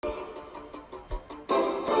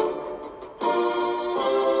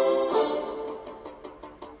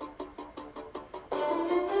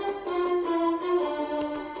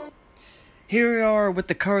Here we are with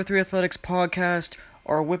the Cover 3 Athletics podcast,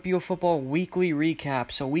 our WPIAL football weekly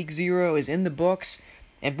recap. So week 0 is in the books,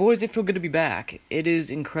 and boys, it feels good to be back. It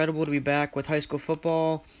is incredible to be back with high school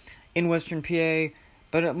football in Western PA,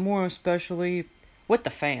 but more especially with the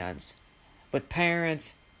fans, with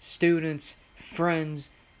parents, students, friends,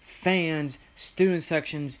 fans, student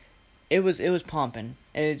sections. It was pumping.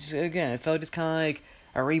 It felt just kind of like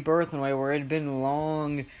a rebirth in a way where it had been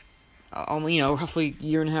long. Roughly a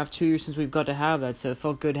year and a half, 2 years since we've got to have that, so it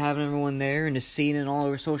felt good having everyone there and just seeing it all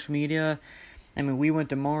over social media. I mean, we went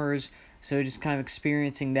to Mars, so just kind of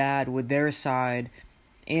experiencing that with their side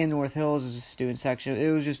and North Hills as a student section.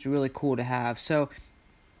 It was just really cool to have. So,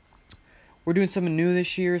 we're doing something new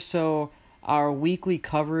this year, so our weekly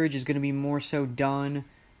coverage is going to be more so done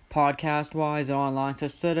podcast-wise and online. So,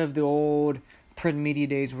 instead of the old print media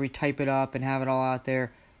days where we type it up and have it all out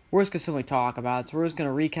there, we're just going to simply talk about it. So we're just going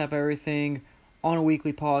to recap everything on a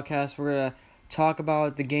weekly podcast. We're going to talk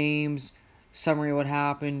about the games, summary of what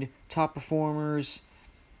happened, top performers.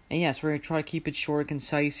 And yes, we're going to try to keep it short and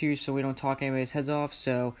concise here so we don't talk anybody's heads off.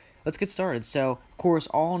 So let's get started. So, of course,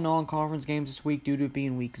 all non-conference games this week due to it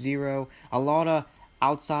being week 0. A lot of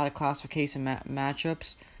outside of classification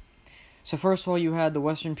matchups. So first of all, you had the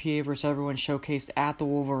Western PA versus everyone showcased at the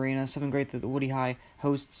Wolf Arena. Something great that the Woody High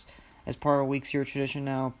hosts as part of a week 0 tradition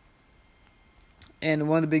now. And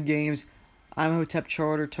one of the big games, Imhotep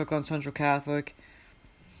Charter took on Central Catholic.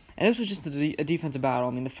 And this was just a defensive battle.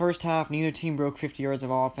 I mean, the first half, neither team broke 50 yards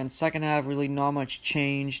of offense. Second half, really not much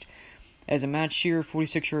changed. As a Matt Shearer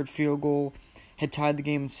 46-yard field goal had tied the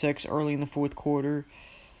game in 6 early in the fourth quarter.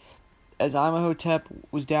 As Imhotep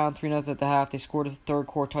was down 3-0 at the half, they scored a third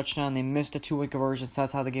quarter touchdown. They missed a 2-point conversion, so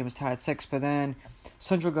that's how the game was tied at 6. But then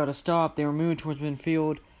Central got a stop. They were moving towards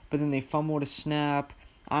midfield, but then they fumbled a snap.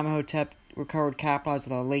 Imhotep recovered, capitalized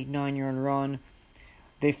with a late 9-yard run.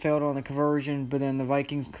 They failed on the conversion, but then the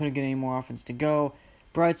Vikings couldn't get any more offense to go.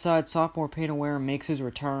 Bright side, sophomore Peyton Ware makes his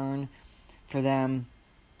return for them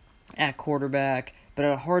at quarterback. But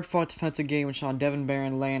a hard-fought defensive game which saw Devin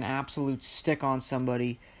Barron lay an absolute stick on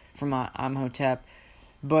somebody from Imhotep.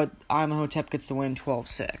 But Imhotep gets the win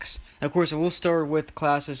 12-6. Of course, we'll start with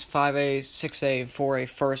classes 5A, 6A, and 4A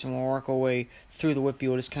first, and we'll work our way through the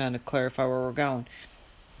WPIAL just kind of clarify where we're going.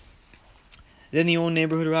 Then the old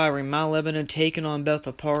neighborhood rivalry, Mount Lebanon taking on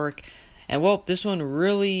Bethel Park. And, well, this one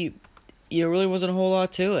really wasn't a whole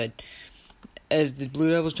lot to it. As the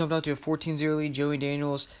Blue Devils jumped out to a 14-0 lead, Joey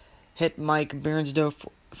Daniels hit Mike Bernsdow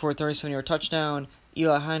for a 37-yard touchdown.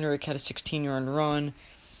 Eli Heinrich had a 16-yard run.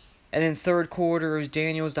 And then third quarter, it was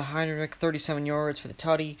Daniels to Heinrich, 37 yards for the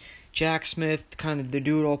tutty. Jack Smith, kind of the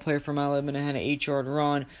do-it-all player for Mount Lebanon, had an 8-yard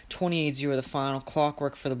run. 28-0 the final.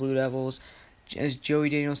 Clockwork for the Blue Devils, as Joey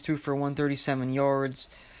Daniels threw for 137 yards.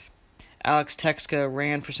 Alex Texka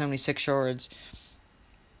ran for 76 yards.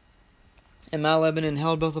 And Mount Lebanon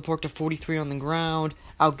held Bethel Park to 43 on the ground,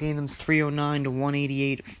 outgained them 309 to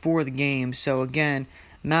 188 for the game. So again,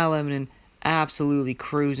 Mount Lebanon absolutely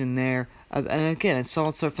cruising there. And again, it's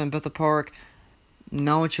solid stuff from Bethel Park.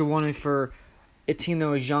 Not what you wanted for a team that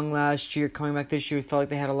was young last year, coming back this year, felt like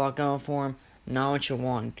they had a lot going for them. Not what you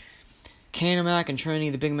want. Canamac and Trinity,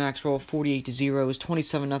 the Big Macs roll 48-0. It was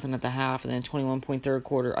 27-0 at the half, and then 21-point third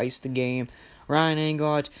quarter iced the game. Ryan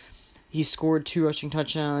Angot, he scored 2 rushing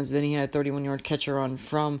touchdowns. Then he had a 31-yard catcher run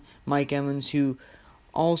from Mike Evans, who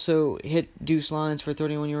also hit Deuce Lyons for a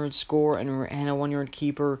 31-yard score and a 1-yard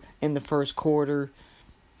keeper in the first quarter.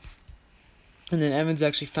 And then Evans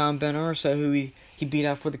actually found Ben Ursa, who he beat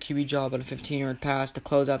out for the QB job on a 15-yard pass to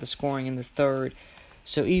close out the scoring in the third.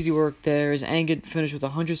 So easy work there, as Angot finished with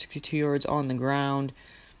 162 yards on the ground.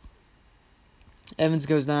 Evans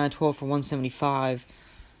goes 9-12 for 175.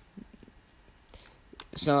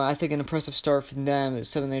 So I think an impressive start for them. It's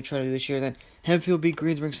something they try to do this year. Then Hempfield beat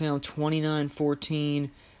Greensburg Salem 29-14.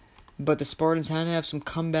 But the Spartans had to have some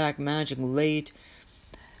comeback magic late,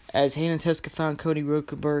 as Hayden Teska found Cody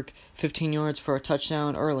Rokenberg 15 yards for a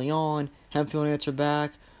touchdown early on. Hempfield answered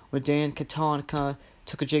back with Dan Katonka.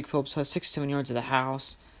 Took a Jake Phillips pass 67 yards of the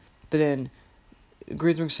house. But then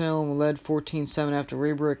Greensburg Salem led 14-7 after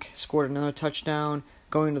Raybrick scored another touchdown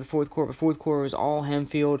going into the fourth quarter. The fourth quarter was all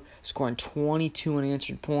Hempfield, scoring 22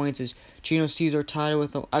 unanswered points as Gino Caesar made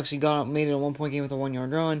it a 1-point game with a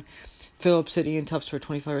 1-yard run. Phillips hit Ian Tufts for a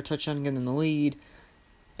 25-yard touchdown to give them the lead.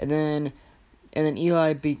 And then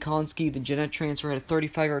Eli beat Konski. The Jeanette transfer had a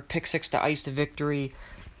 35-yard pick six to ice the victory.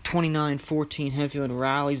 29-14, Hempfield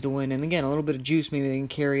rallies to win. And again, a little bit of juice maybe they can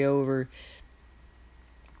carry over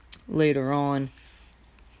later on.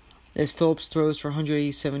 As Phillips throws for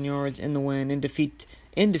 187 yards in the win. In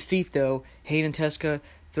defeat, though, Hayden Teska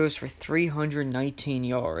throws for 319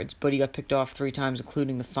 yards, but he got picked off 3 times,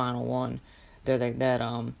 including the final one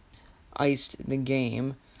that iced the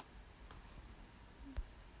game.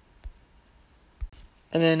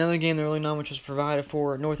 And then another game that really not much was provided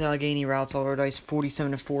for. North Allegheny routs Allardyce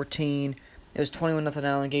 47-14. It was 21-0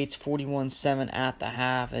 Allegates, 41-7 at the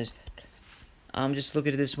half. As just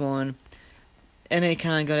looking at this one, and it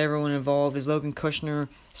kind of got everyone involved. As Logan Kushner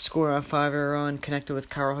scored on a 5-yard run, connected with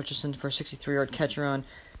Kyle Hutchison for a 63-yard catch run.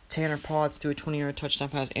 Tanner Potts threw a 20-yard touchdown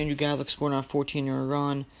pass. Andrew Gadlick scored on a 14-yard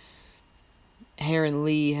run. Heron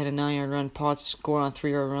Lee had a 9-yard run. Potts scored on a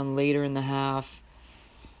 3-yard run later in the half.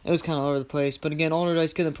 It was kind of all over the place. But again,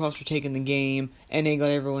 Allardyce getting the props for taking the game. NA got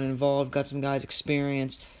everyone involved, got some guys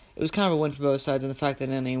experience. It was kind of a win for both sides, and the fact that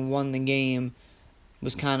NA won the game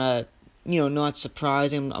was kind of, not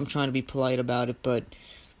surprising. I'm trying to be polite about it, but,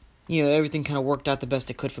 everything kind of worked out the best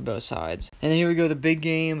it could for both sides. And then here we go, the big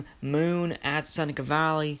game, Moon at Seneca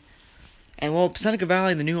Valley. And, Seneca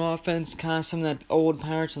Valley, the new offense, kind of some of that old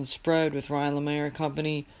Pirates and spread with Ryan LeMay and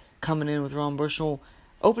company coming in with Ron Bushell.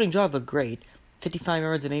 Opening drive looked great. 55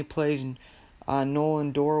 yards in 8 plays, and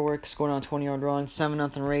Nolan Dorwick scored on a 20-yard run,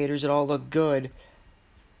 7-0 Raiders. It all looked good.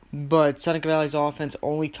 But Seneca Valley's offense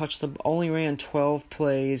only ran 12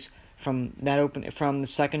 plays from the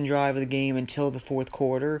second drive of the game until the fourth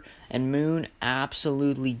quarter, and Moon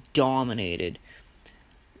absolutely dominated.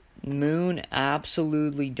 In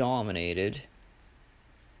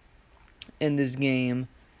this game.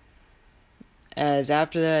 As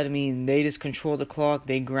after that, they just controlled the clock,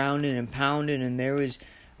 they grounded and pounded, and there was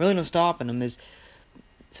really no stopping them. As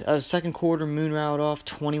second quarter, Moon routed off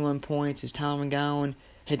 21 points, as Tyler McGowan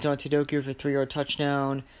hit Dante Doku for a 3-yard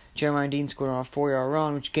touchdown. Jeremiah Dean scored on a 4-yard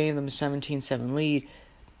run, which gave them a 17-7 lead.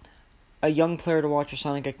 A young player to watch for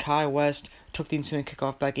Seneca, Kai West, took the ensuing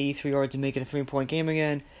kickoff back 83 yards to make it a 3-point game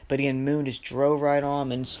again. But again, Moon just drove right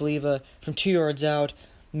on, and Sleva, from 2 yards out,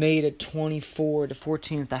 made it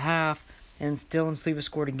 24-14 at the half. And Dylan Sleva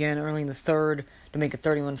scored again early in the third to make it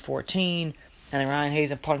 31-14. And then Ryan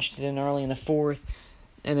Hayes punched it in early in the fourth.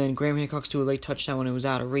 And then Graham Hancock threw a late touchdown when it was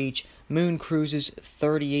out of reach. Moon cruises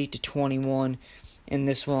 38-21 in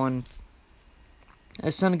this one.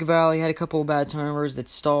 As Seneca Valley had a couple of bad turnovers that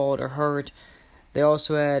stalled or hurt. They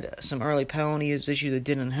also had some early penalties issues that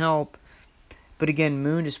didn't help. But again,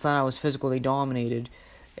 Moon just flat out was physical. They dominated.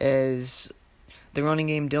 As the running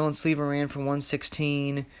game, Dylan Sleva ran for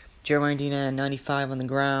 116. Jeremiah Dean had 95 on the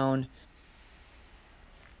ground.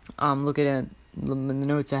 Looking at the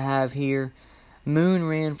notes I have here. Moon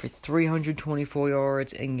ran for 324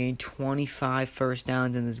 yards and gained 25 first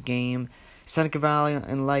downs in this game. Seneca Valley,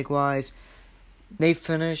 and likewise, they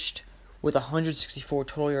finished with 164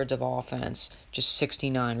 total yards of offense, just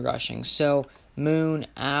 69 rushing. So, Moon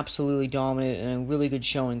absolutely dominated and a really good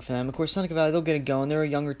showing for them. Of course, Seneca Valley, they'll get it going. They're a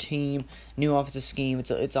younger team, new offensive scheme.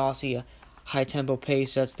 It's also a high-tempo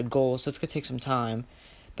pace, that's the goal, so it's going to take some time.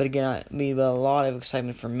 But again, a lot of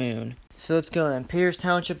excitement for Moon. So let's go then. Peters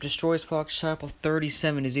Township destroys Fox Chapel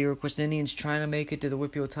 37-0. Of course, the Indians trying to make it to the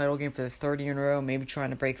WPIAL title game for the third year in a row, maybe trying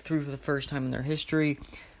to break through for the first time in their history.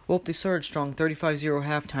 Well, they started strong, 35-0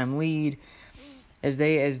 halftime lead, as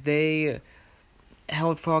they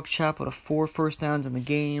held Fox Chapel to 4 first downs in the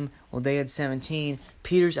game. Well, they had 17.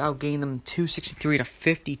 Peters outgained them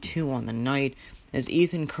 263-52 on the night, as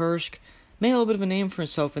Ethan Kirsch made a little bit of a name for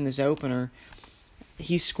himself in this opener.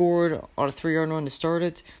 He scored on a 3-yard run to start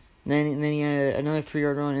it, and then he had another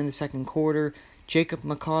 3-yard run in the second quarter. Jacob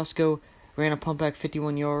McCosco ran a pumpback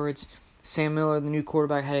 51 yards. Sam Miller, the new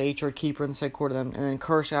quarterback, had an 8-yard keeper in the second quarter, and then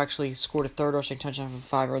Kirsch actually scored a third rushing touchdown from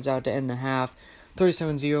 5 yards out to end the half.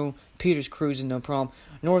 37-0, Peters cruising, no problem.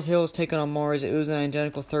 North Hills taking on Mars. It was an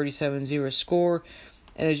identical 37-0 score,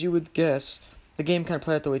 and as you would guess, the game kind of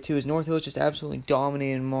played out the way too, as North Hills just absolutely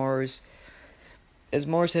dominated Mars. As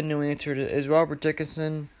Mars had no answer to, as Robert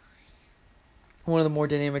Dickinson, one of the more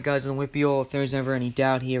dynamic guys in the WPIAL, if there's ever any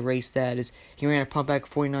doubt, he erased that. As he ran a pumpback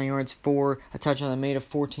 49 yards for a touchdown that made it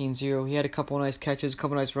 14-0. He had a couple of nice catches, a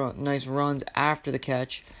couple of nice runs after the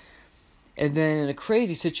catch. And then in a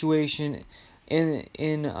crazy situation,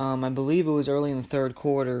 in I believe it was early in the third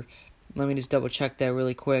quarter. Let me just double check that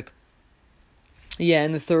really quick. Yeah,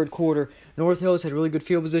 in the third quarter, North Hills had really good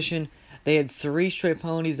field position. They had 3 straight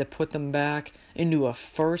penalties that put them back into a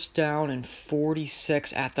first down and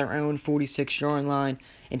 46 at their own 46-yard line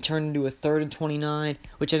and turned into a 3rd and 29,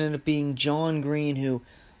 which ended up being John Green, who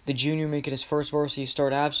the junior making his first varsity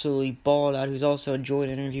start, absolutely balled out, who's also enjoyed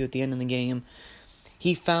an interview at the end of the game.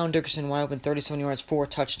 He found Dickerson wide open, 37 yards for a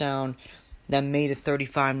touchdown that made it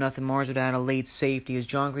 35-0. Mars would add a late safety, as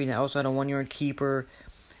John Green also had a 1-yard keeper.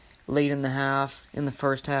 late in the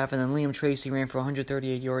first half, and then Liam Tracy ran for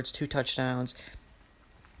 138 yards, 2 touchdowns,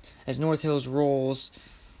 as North Hills rolls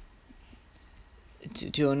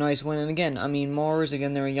to a nice win. And again, Mars,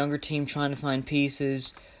 they're a younger team trying to find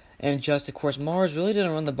pieces and adjust. Of course, Mars really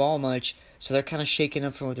didn't run the ball much, so they're kind of shaken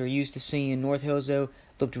up from what they're used to seeing. North Hills, though,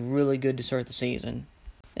 looked really good to start the season.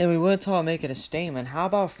 And we want to talk about making a statement. How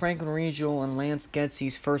about Franklin Regional and Lance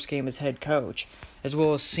Getsy's first game as head coach, as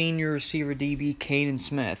well as senior receiver DB Caden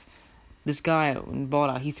Smith? This guy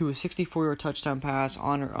balled out. He threw a 64-yard touchdown pass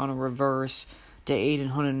on a reverse to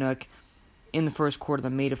Aiden Hunanuk in the first quarter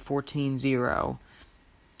that made it 14-0.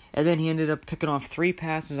 And then he ended up picking off 3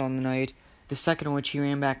 passes on the night, the second of which he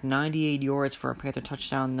ran back 98 yards for a Panther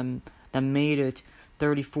touchdown that made it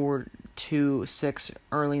 34-6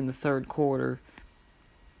 early in the third quarter.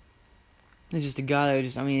 He's just a guy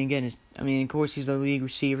that of course he's the league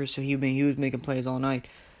receiver, so he was making plays all night.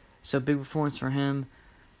 So big performance for him.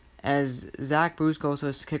 As Zach Brusco also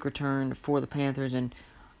has a kick return for the Panthers, and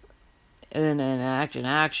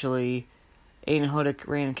actually, Aiden Hudick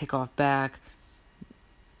ran a kickoff back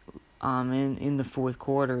in the fourth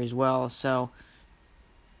quarter as well. So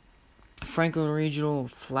Franklin Regional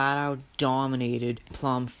flat out dominated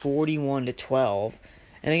Plum 41-12.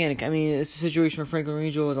 And again, it's a situation where Franklin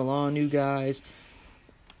Regional has a lot of new guys.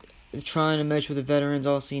 They're trying to mesh with the veterans,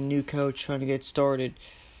 also a new coach trying to get started.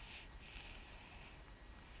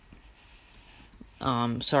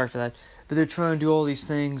 Sorry for that. But they're trying to do all these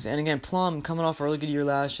things. And again, Plum, coming off a really good year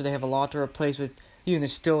last year, they have a lot to replace with. And they're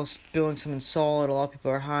still building something solid. A lot of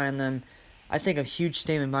people are high on them. I think a huge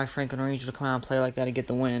statement by Franklin Regional to come out and play like that and get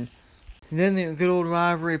the win. And then the good old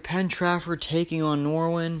rivalry, Penn Trafford taking on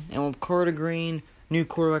Norwin. And with Carter Green, new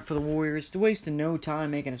quarterback for the Warriors, wasting no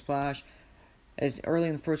time making a splash. As early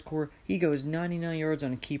in the first quarter, he goes 99 yards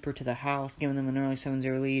on a keeper to the house, giving them an early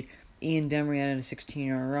 7-0 lead. Ian Demery added a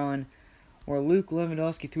 16-yard run, where Luke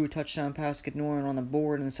Lewandowski threw a touchdown pass to get Norwin on the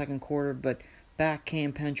board in the second quarter, but back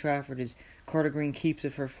came Penn Trafford as Carter Green keeps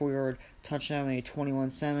it for a 4-yard touchdown, made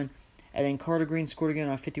 21-7. And then Carter Green scored again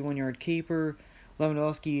on a 51-yard keeper.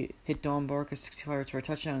 Lewandowski hit Don Barker 65 yards for a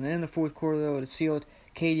touchdown. And then in the fourth quarter, though, it sealed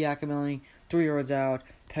Katie Akamelli 3 yards out.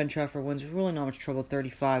 Penn Trafford wins really not much trouble,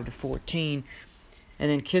 35-14. And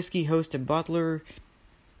then Kiski hosted Butler.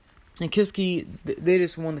 And Kiski, they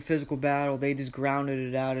just won the physical battle. They just grounded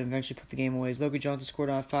it out and eventually put the game away. As Logan Johnson scored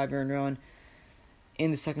on a 5-yard run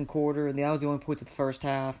in the second quarter. And that was the only points of the first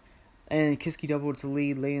half. And Kiski doubled its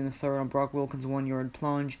lead late in the third on Brock Wilkins' 1-yard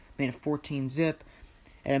plunge. Made it 14-zip.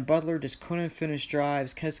 And then Butler just couldn't finish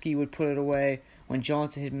drives. Kiski would put it away when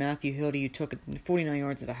Johnson hit Matthew Hildy, who took it 49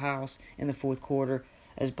 yards to the house in the fourth quarter.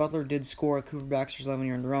 As Butler did score a Cooper Baxter's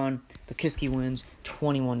 11-yard run. But Kiski wins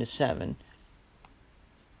 21-7.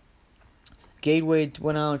 Gateway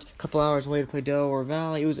went out a couple hours later to play Delaware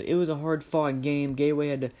Valley. It was a hard-fought game. Gateway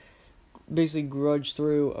had to basically grudge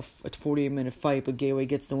through a 48-minute fight, but Gateway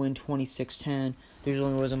gets the win 26-10. There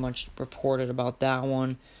really wasn't much reported about that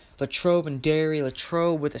one. Latrobe and Derry.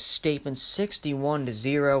 Latrobe with a statement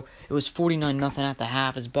 61-0. It was 49-0 at the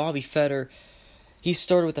half as Bobby Fetter, he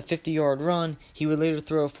started with a 50-yard run. He would later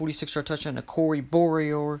throw a 46-yard touchdown to Corey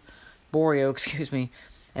Borio,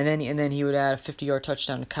 and then he would add a 50-yard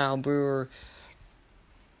touchdown to Kyle Brewer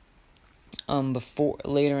before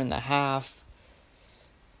later in the half.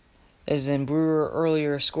 As in Brewer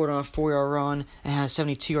earlier scored on a 4-yard run and had a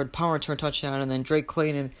 72-yard power return touchdown, and then Drake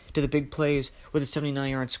Clayton did the big plays with a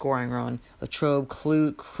 79-yard scoring run. Latrobe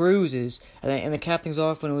cruises, and the cap things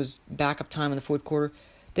off when it was backup time in the fourth quarter.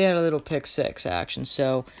 They had a little pick six action.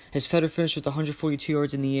 So his Fetter finished with 142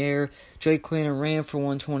 yards in the air. Drake Clayton ran for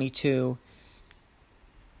 122.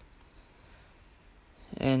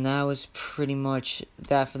 And that was pretty much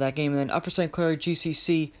that for that game. And then Upper St. Clair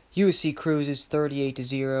GCC, USC cruises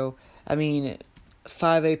 38-0.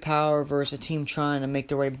 5A power versus a team trying to make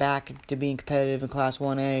their way back to being competitive in Class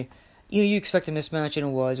 1A. You expect a mismatch, and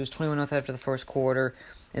it was. It was 21-0 after the first quarter.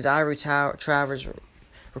 As Ivory Travers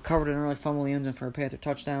recovered an early fumble in the end zone for a Panther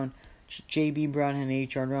touchdown. J.B. Brown had an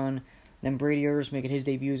 8-yard run. Then Brady Erdos making his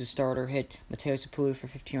debut as a starter hit Mateo Sapulu for a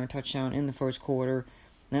 15-yard touchdown in the first quarter.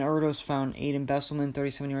 Then Erdos found Aiden Besselman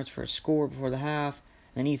 37 yards for a score before the half.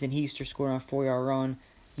 Then Ethan Heaster scored on a 4-yard run.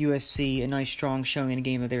 USC, a nice strong showing in a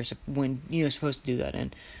game that they're supposed to do that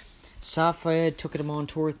in. South Fayette took it on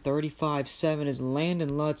tour 35-7 as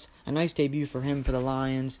Landon Lutz, a nice debut for him for the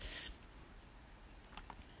Lions.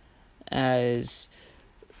 As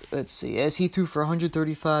he threw for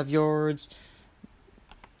 135 yards,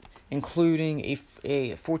 including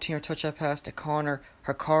a 14-yard touchdown pass to Connor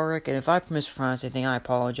Harkarik. And if I mispronounce anything, I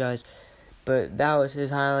apologize. but that was his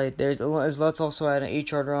highlight. Let's also add an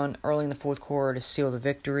 8-yard run early in the fourth quarter to seal the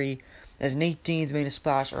victory, as Nate Deans made a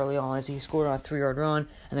splash early on as he scored on a 3-yard run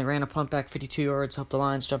and then ran a punt back 52 yards, helped the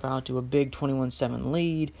Lions jump out to a big 21-7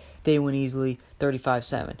 lead. They win easily,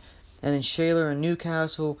 35-7. And then Shaler and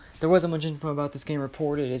Newcastle, there wasn't much info about this game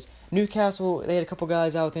reported. As Newcastle, they had a couple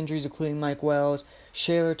guys out with injuries, including Mike Wells.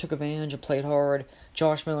 Shaler took advantage and played hard.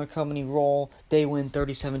 Josh Miller Company roll. They win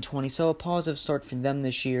 37-20. So a positive start for them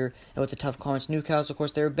this year. It was a tough conference. Newcastle, of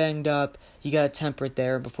course, they were banged up. You got to temper it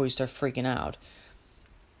there before you start freaking out.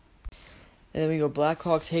 And then we go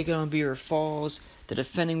Blackhawks taking on Beaver Falls, the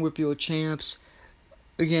defending WPIAL champs.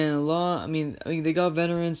 Again, I mean, they got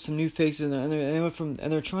veterans, some new faces, and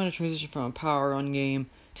they're trying to transition from a power run game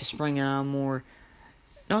to spring it out more.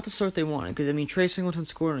 Not the start they wanted, because Trey Singleton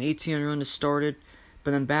scored an 18-yard run to start it,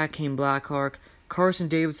 but then back came Blackhawk. Carson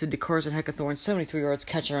Davidson to Carson Heckathorn, 73 yards,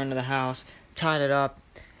 catching her into the house, tied it up.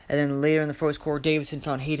 And then later in the first quarter, Davidson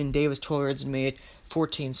found Hayden Davis 12 yards and made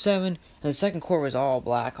 14-7. And the second quarter was all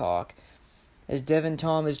Blackhawk, as Devin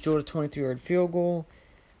Thomas drilled a 23-yard field goal.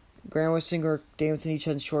 Grant Wissinger, Davidson each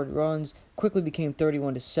had short runs, quickly became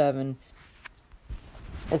 31-7.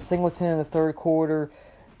 As Singleton in the third quarter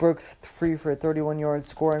broke free for a 31-yard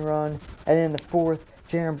scoring run, and then in the fourth,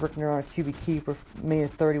 Jaron Brickner on a QB keeper made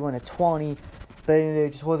it 31-20. But there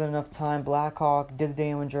just wasn't enough time. Blackhawk did the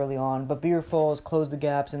damage early on, but Beaver Falls closed the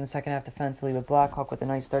gaps in the second half defensively, but Blackhawk with a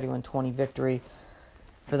nice 31-20 victory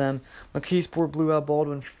for them. McKeesport blew out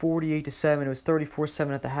Baldwin 48-7. It was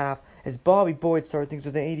 34-7 at the half, as Bobby Boyd started things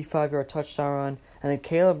with an 85-yard touchdown run, and then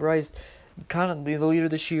Caleb Rice, kind of the leader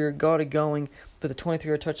this year, got it going with a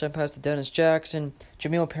 23-yard touchdown pass to Dennis Jackson.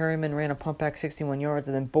 Jameel Perryman ran a pump back 61 yards,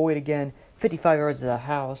 and then Boyd again, 55 yards to the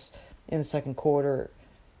house in the second quarter.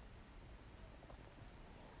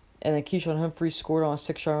 And then Keyshawn Humphreys scored on a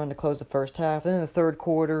 6-yard run to close the first half. And in the third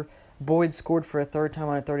quarter, Boyd scored for a third time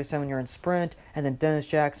on a 37-yard sprint, and then Dennis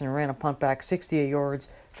Jackson ran a punt back 68 yards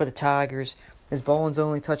for the Tigers. As Baldwin's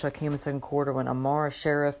only touchdown came in the second quarter when Amara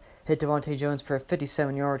Sheriff hit Devontae Jones for a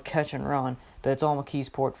 57-yard catch and run. But it's all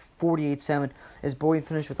McKeesport, 48-7. As Bobby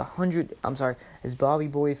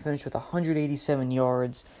Boyd finished with 187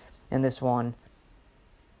 yards in this one.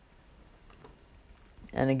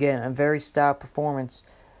 And again, a very stout performance.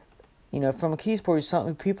 From McKeesport is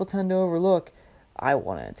something people tend to overlook. I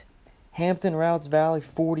wouldn't. Hampton Routs Valley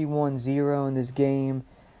 41-0 in this game.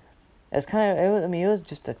 It was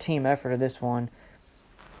just a team effort of this one,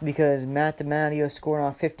 because Matt DiMatteo scored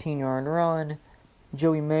on a 15-yard run.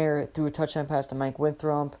 Joey Mayer threw a touchdown pass to Mike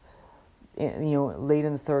Winthrop, late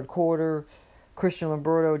in the third quarter. Christian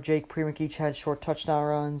Lamberto, Jake Primick each had short touchdown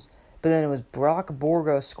runs. But then it was Brock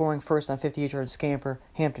Borgo scoring first on a 58-yard scamper.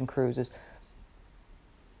 Hampton cruises.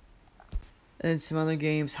 And some other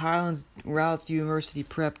games, Highlands Routs University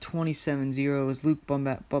Prep 27-0 as Luke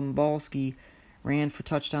Bumbalski ran for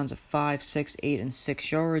touchdowns of 5, 6, 8, and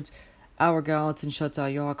 6 yards. Our Gallatin shuts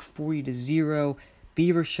out York 40-0.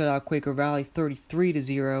 Beaver shut out Quaker Valley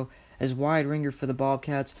 33-0 as Wyatt Ringer for the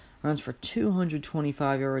Bobcats runs for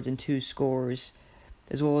 225 yards and 2 scores.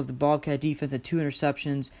 As well as the Bobcat defense had 2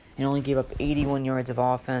 interceptions and only gave up 81 yards of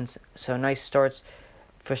offense. So nice starts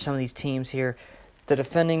for some of these teams here. The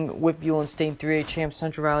defending WPIAL and State 3A champs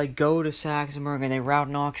Central Valley go to Saxonburg and they rout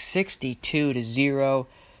knock 62-0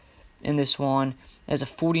 in this one. As a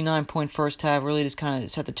 49-point first half really just kind of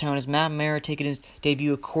set the tone as Matt Mayer taking his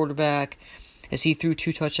debut at quarterback as he threw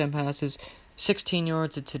 2 touchdown passes, 16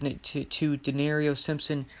 yards to Denario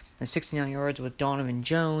Simpson and 69 yards with Donovan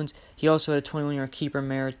Jones. He also had a 21-yard keeper,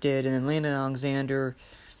 Merritt did, and then Landon Alexander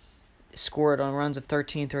scored on runs of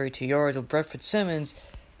 32 yards, while Brett Fitzsimmons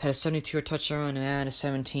had a 72-yard touchdown and had a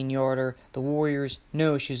 17-yarder. The Warriors,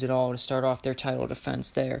 no issues at all to start off their title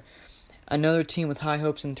defense there. Another team with high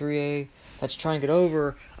hopes in 3A that's trying to get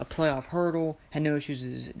over a playoff hurdle had no issues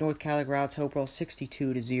is North Catholic Routs Hopewell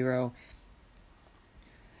 62-0.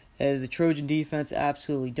 As the Trojan defense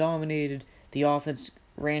absolutely dominated, the offense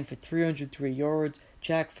ran for 303 yards.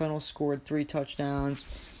 Jack Fennell scored 3 touchdowns,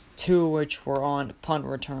 2 of which were on punt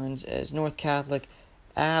returns, as North Catholic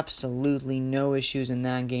absolutely no issues in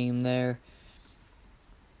that game there.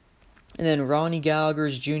 And then Ronnie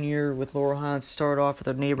Gallagher's Jr. with Laurel Highlands start off with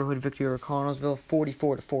a neighborhood victory over Connellsville,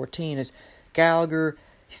 44-14. As Gallagher,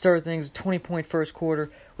 he started things 20-point first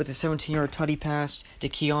quarter with a 17-yard tutty pass to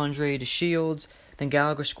Keandre to Shields. Then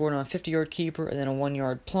Gallagher scored on a 50-yard keeper and then a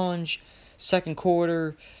 1-yard plunge. Second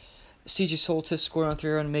quarter, CJ Soltis scored on a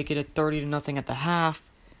 3-yard to make it at 30-0 at the half.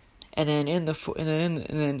 And then in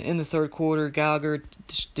the third quarter, Gallagher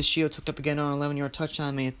DeShields hooked up again on an 11-yard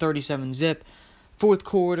touchdown, made it 37-0. Fourth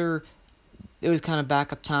quarter, it was kind of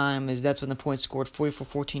backup time, as that's when the points scored.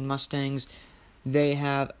 44-14 Mustangs. They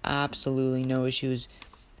have absolutely no issues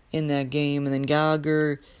in that game. And then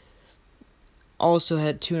Gallagher also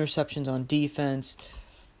had 2 interceptions on defense.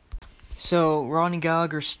 So, Ronnie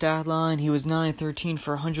Gallagher's stat line, he was 9-13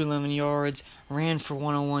 for 111 yards, ran for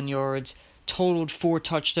 101 yards, totaled 4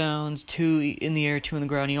 touchdowns, 2 in the air, 2 on the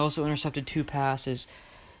ground. He also intercepted 2 passes.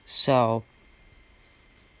 So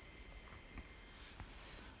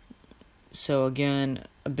again,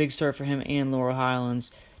 a big start for him and Laurel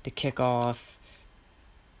Highlands to kick off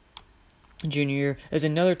junior year. There's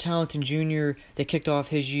another talented junior that kicked off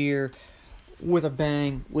his year with a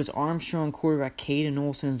bang was Armstrong quarterback Caden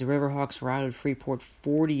Olsen. The Riverhawks routed Freeport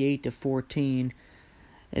 48-14.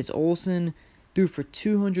 As Olsen threw for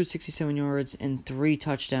 267 yards and 3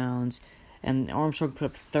 touchdowns, and Armstrong put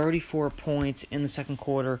up 34 points in the second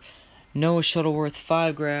quarter. Noah Shuttleworth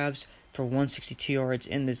 5 grabs for 162 yards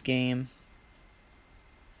in this game.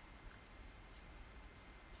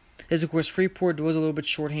 As of course, Freeport was a little bit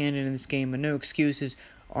shorthanded in this game, but no excuses.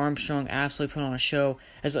 Armstrong absolutely put on a show.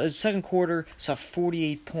 As the second quarter saw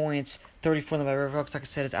 48 points, 34 by Riverhawks. Like I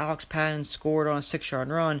said, as Alex Patton scored on a 6-yard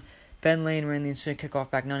run, Ben Lane ran the instant kickoff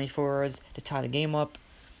back 94 yards to tie the game up.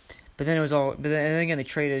 But then again they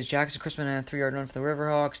traded as Jackson Crispin had a 3-yard run for the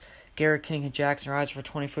Riverhawks. Garrett King hit Jackson Rise for a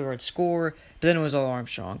 24-yard score. But then it was all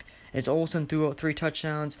Armstrong. As Olsen threw out 3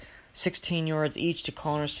 touchdowns, 16 yards each to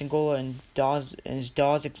Connor Singola and Dozik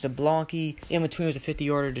Zablonki. In between was a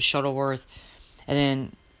 50-yarder to Shuttleworth. And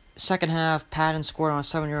then second half, Patton scored on a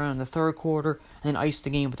 7-yard run in the third quarter, and then iced the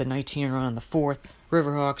game with a 19-yard run in the fourth.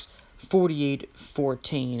 Riverhawks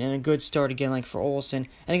 48-14, and a good start again, like for Olsen.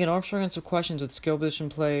 And again, Armstrong had some questions with skill position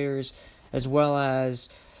players, as well as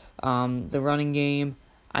the running game.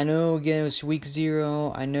 I know again it was week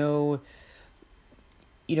 0. I know,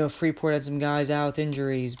 Freeport had some guys out with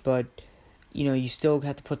injuries, but you still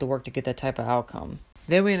have to put the work to get that type of outcome.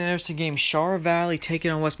 Then we had an interesting game. Shar Valley taking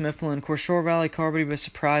on West Mifflin. Of course, Shar Valley Carberry was a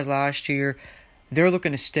surprise last year. They're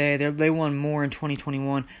looking to stay. They won more in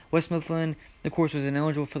 2021. West Mifflin, of course, was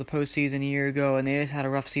ineligible for the postseason a year ago, and they just had a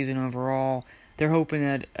rough season overall. They're hoping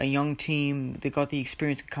that a young team that got the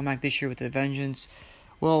experience can come back this year with a vengeance.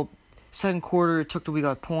 Well, second quarter, it took till we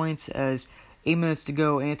got points. As 8 minutes to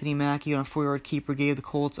go, Anthony Mackey on a 4-yard keeper gave the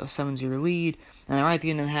Colts a 7-0 lead. And right at the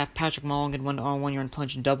end of the half, Patrick Mulligan went on a 1-yard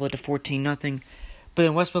punch and doubled it to 14-0. But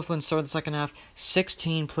then West Mifflin started the second half,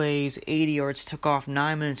 16 plays, 80 yards, took off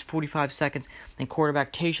 9 minutes, 45 seconds, and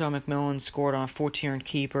quarterback Tayshawn McMillan scored on a 14-yard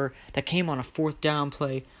keeper that came on a 4th down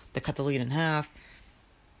play that cut the lead in half.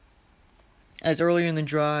 As earlier in the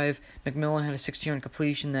drive, McMillan had a 60-yard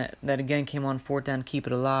completion that again came on 4th down to keep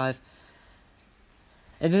it alive.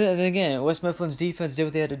 And then again, West Mifflin's defense did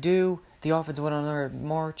what they had to do. The offense went on another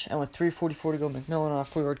march, and with 3:44 to go, McMillan on a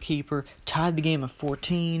 4-yard keeper tied the game at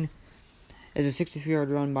 14. As a 63-yard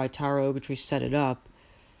run by Tyra Ogletree set it up.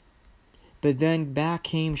 But then back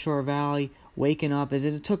came Shore Valley, waking up, as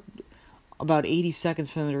it took about 80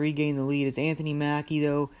 seconds for them to regain the lead. As Anthony Mackey,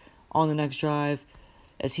 though, on the next drive,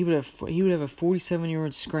 as he would have a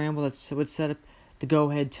 47-yard scramble that would set up the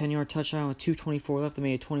go-ahead 10-yard touchdown with 2:24 left. They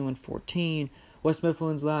made it 21-14. West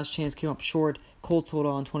Mifflin's last chance came up short. Colts hold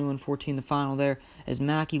on 21-14 the final there, as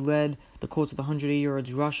Mackey led the Colts with 180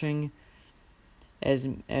 yards rushing. As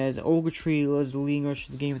Ogletree was the leading rusher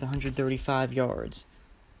of the game with 135 yards.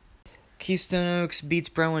 Keystone Oaks beats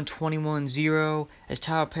Brentwood 21-0 as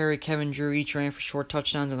Tyler Perry, Kevin Drew each ran for short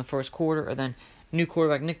touchdowns in the first quarter, and then new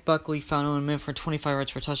quarterback Nick Buckley found Owen Min for 25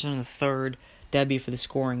 yards for a touchdown in the third. That'd be for the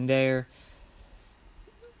scoring there.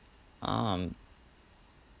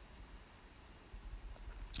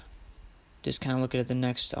 Just kind of looking at the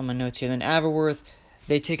next on my notes here. Then Aberworth,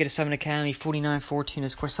 they take it to Summit Academy 49-14.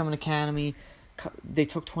 Of course, Summit Academy, they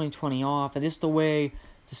took 2020 off, and this is the way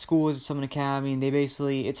the school is at Summit Academy, and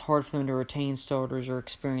it's hard for them to retain starters or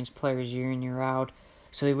experienced players year in, year out,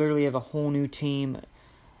 so they literally have a whole new team.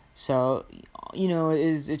 So,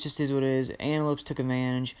 it just is what it is. Antelopes took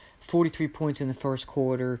advantage, 43 points in the first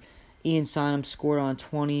quarter. Ian Sinum scored on a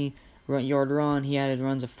 20-yard run. He added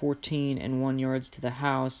runs of 14 and 1 yards to the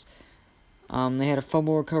house. They had a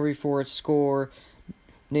fumble recovery for its score.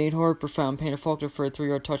 Nate Harper found Payne Faulkner for a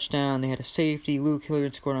 3-yard touchdown. They had a safety. Luke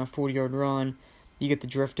Hilliard scored on a 40-yard run. You get the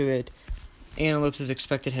drift of it. Antelopes, as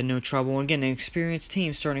expected, had no trouble. And again, an experienced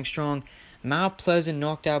team starting strong. Mount Pleasant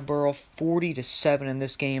knocked out Burrell 40-7 in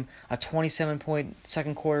this game. A 27-point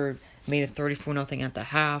second quarter made it 34-0 at the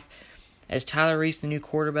half. As Tyler Reese, the new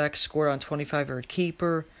quarterback, scored on a 25-yard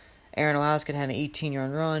keeper. Aaron Alaska had an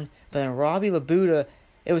 18-yard run. But then Robbie Labuda,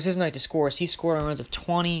 it was his night to score. So he scored on runs of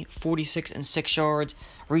 20, 46, and 6 yards.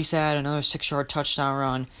 Reese had another 6-yard touchdown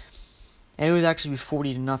run. and it would actually be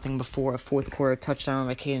 40-0 before a fourth quarter touchdown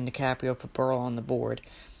by Caden DiCaprio put Burl on the board.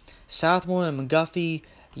 Southmoreland and McGuffey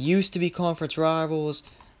used to be conference rivals,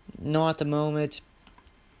 not at the moment,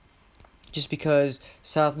 just because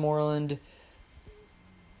Southmoreland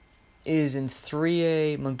is in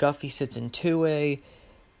 3A, McGuffey sits in 2A.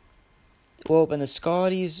 Well, and the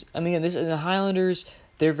Scotties, and the Highlanders,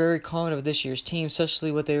 they're very confident of this year's team,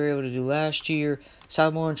 especially what they were able to do last year.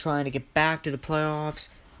 Southmoreland trying to get back to the playoffs.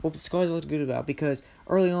 Well, the Scotties was good about, because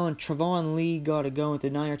early on, Trevon Lee got it going with the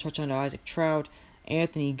 9-yard touchdown to Isaac Trout.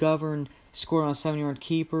 Anthony Govern scored on a 7-yard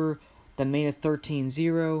keeper that made it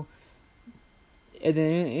 13-0. And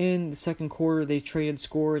then in the second quarter, they traded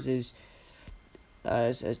scores as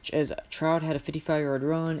Trout had a 55-yard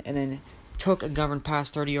run, and then took a Govern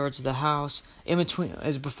past 30 yards to the house. In between,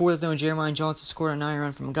 as before that, Jeremiah Johnson scored a 9-yard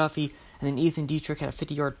run from McGuffey, and then Ethan Dietrich had a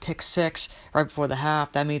 50-yard pick six right before the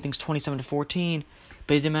half. That made things 27-14.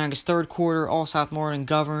 But it didn't matter. His third quarter, all Southmoreland and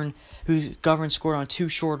Govern scored on 2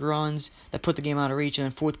 short runs that put the game out of reach. And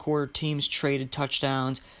then fourth quarter, teams traded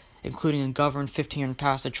touchdowns, including a Govern 15-yard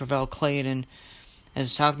pass to Travell Clayton, as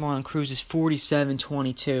Southmoreland cruises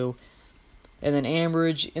 47-22. And then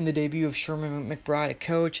Ambridge, in the debut of Sherman McBride at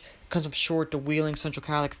coach, comes up short to Wheeling Central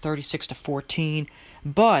Catholic 36-14.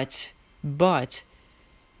 But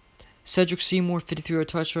Cedric Seymour 53-yard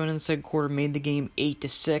touchdown in the second quarter made the game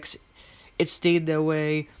 8-6. It stayed that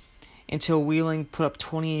way until Wheeling put up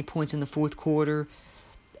 28 points in the fourth quarter,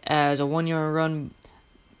 as a 1-yard run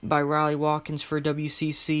by Riley Watkins for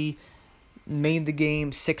WCC made the game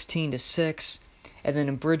 16-6. And then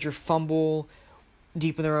a Bridger fumble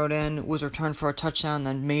deep in the road end was returned for a touchdown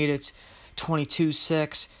that made it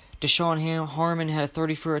 22-6. Deshaun Harmon had a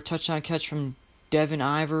 34-yard touchdown catch from Devin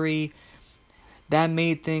Ivory. That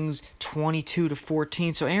made things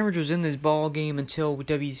 22-14. So Ambridge was in this ball game until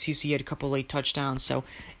WCC had a couple late touchdowns. So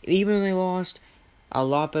even though they lost, a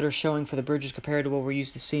lot better showing for the Bridgers compared to what we're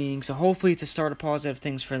used to seeing. So hopefully it's a start of positive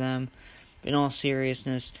things for them, in all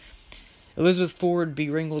seriousness. Elizabeth Ford beat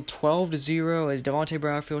Ringgold 12-0 as Devontae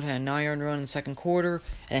Bradfield had a 9-yard run in the second quarter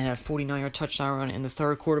and had a 49-yard touchdown run in the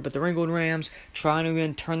third quarter. But the Ringgold Rams trying to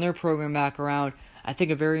again turn their program back around. I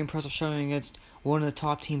think a very impressive showing against one of the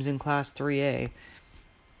top teams in Class 3A.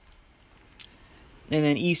 And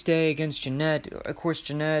then East A against Jeanette. Of course,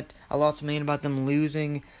 Jeanette, a lot's made about them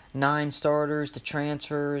losing 9 starters to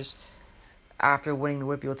transfers after winning the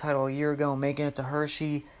WPIAL title a year ago and making it to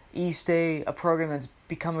Hershey. East A, a program that's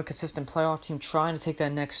become a consistent playoff team, trying to take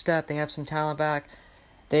that next step. They have some talent back.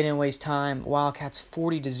 They didn't waste time. Wildcats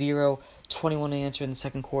 40-0, 21 to answer in the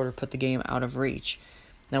second quarter, put the game out of reach.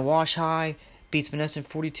 Now Wash High beats Monessen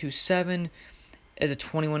 42-7 as a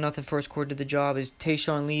 21-0 first quarter did the job, as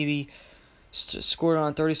Tayshawn Levy scored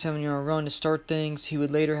on a 37-yard run to start things. He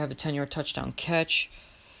would later have a 10-yard touchdown catch.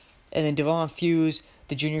 And then Devon Fuse,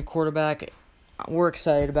 the junior quarterback, we're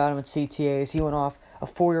excited about him at CTAs. He went off a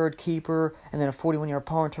 4-yard keeper and then a 41-yard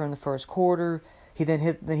punt return in the first quarter. He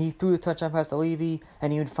he threw the touchdown pass to Levy,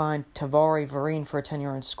 and he would find Tavari Varine for a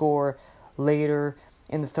 10-yard score later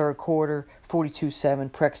in the third quarter.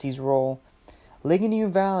 42-7, Prexy's roll. Ligonier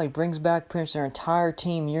Valley brings back pretty much their entire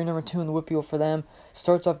team. Year number 2 in the WPIAL for them.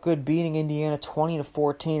 Starts off good, beating Indiana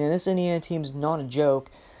 20-14. And this Indiana team is not a joke,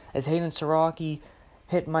 as Hayden Siraki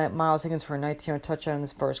hit Miles Higgins for a 19-yard touchdown in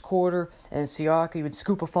this first quarter, and Siaki would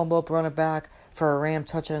scoop a fumble up, run it back for a Ram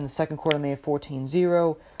touchdown in the second quarter, made it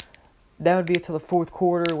 14-0. That would be until the fourth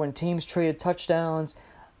quarter when teams traded touchdowns,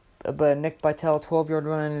 but Nick Bytel 12-yard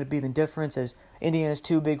run ended up being the difference, as Indiana's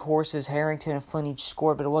 2 big horses, Harrington and Flynn, each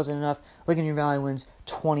scored, but it wasn't enough. Ligonier Valley wins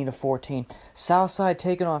 20-14. Southside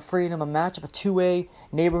taking on Freedom, a matchup of 2A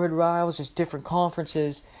neighborhood rivals, just different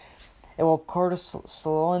conferences. And while Carter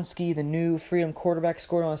Slonski, the new Freedom quarterback,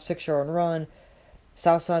 scored on a 6-yard run,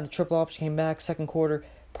 Southside, the triple option, came back second quarter.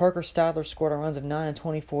 Parker Stadler scored on runs of 9 and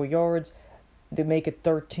 24 yards. They make it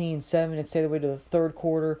 13-7 and stay the way to the third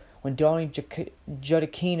quarter when Donnie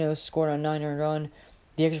Giudichino scored on a 9-yard run.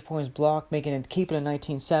 The extra point was blocked, making it keep it at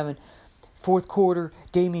 19-7. Fourth quarter,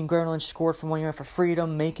 Damian Grenlund scored from 1 yard for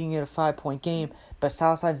Freedom, making it a 5-point game. But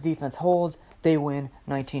Southside's defense holds. They win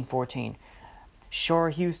 19-14. Shar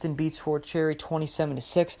Houston beats Fort Cherry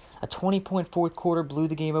 27-6. A 20-point fourth quarter blew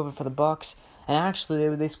the game open for the Bucks. And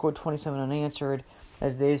actually, they scored 27 unanswered,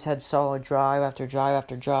 as they just had solid drive after drive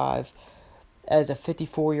after drive. As a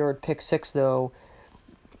 54-yard pick six, though,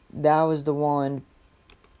 that was the one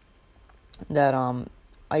that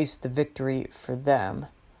iced the victory for them.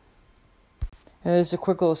 And there's a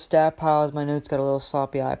quick little stat pile, as my notes got a little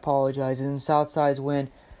sloppy. I apologize. And in Southside's win,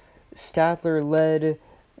 Statler led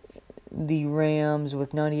the Rams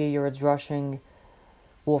with 98 yards rushing,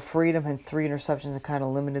 while Freedom had 3 interceptions and kind of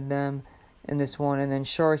limited them. in this one. And then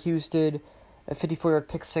Shar Houston, a 54-yard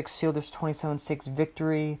pick six, sealed their 27-6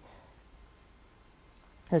 victory.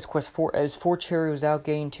 As Fort Cherry was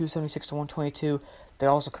outgained 276 to 122, they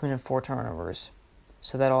also committed 4 turnovers.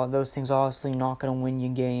 So those things obviously not going to win you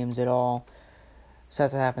games at all. So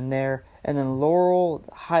that's what happened there. And then Laurel,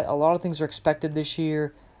 a lot of things are expected this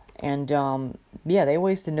year. And, they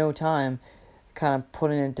wasted no time kind of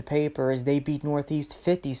putting it into paper as they beat Northeast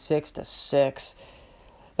 56-6.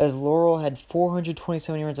 As Laurel had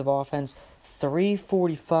 427 yards of offense,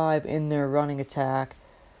 345 in their running attack.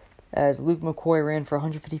 As Luke McCoy ran for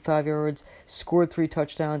 155 yards, scored 3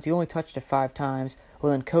 touchdowns. He only touched it 5 times.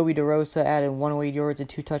 Well, then Kobe DeRosa added 108 yards and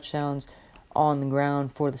 2 touchdowns on the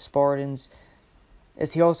ground for the Spartans.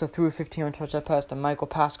 As he also threw a 15-yard touchdown pass to Michael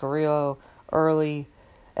Pasquarello early.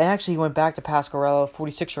 And actually, he went back to Pasquarello,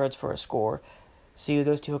 46 yards for a score. See,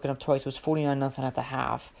 those two hooking up twice. It was 49-0 at the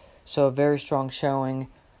half. So a very strong showing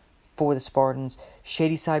for the Spartans.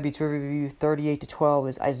 Shadyside beats Riverview 38-12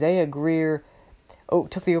 as Isaiah Greer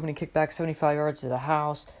took the opening kickback 75 yards to the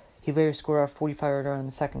house. He later scored a 45-yard run in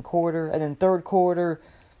the second quarter. And then third quarter,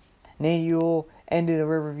 Nate Ewell ended a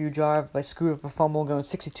Riverview drive by screwing up a fumble going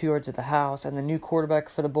 62 yards at the house. And the new quarterback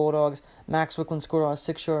for the Bulldogs, Max Wickland, scored on a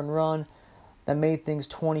 6-yard run that made things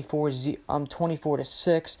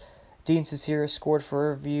 24-6. Dean Cicera scored for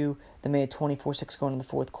Riverview that made it 24-6 going into the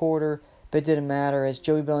fourth quarter. But it didn't matter as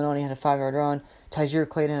Joey Bellinoni had a 5-yard run. Tysier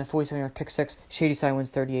Clayton had a 47-yard pick six. Shadyside wins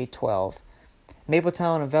 38-12.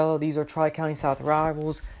 Mapletown and Avella, these are Tri-County South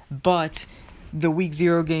rivals, but the Week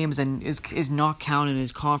 0 game is not counted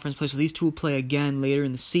as conference play, so these two will play again later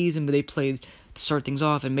in the season, but they played to start things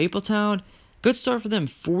off. And Mapletown, good start for them,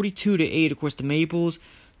 42-8. Of course, the Maples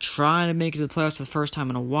trying to make it to the playoffs for the first time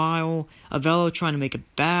in a while. Avella trying to make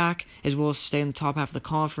it back, as well as stay in the top half of the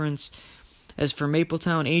conference. As for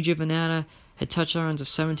Mapletown, AJ Vanana had touchdowns of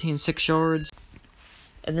 17 and 6 yards.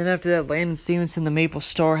 And then after that, Landon Stevenson, the Maple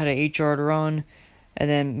Star, had an 8-yard run.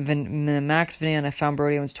 And then Max Vanana found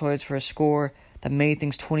Brody Evans toys for a score that made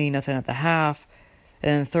things 20-0 at the half.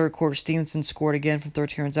 And in the third quarter, Stevenson scored again from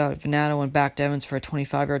 13 yards out. Vanana went back to Evans for a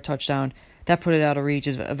 25-yard touchdown. That put it out of reach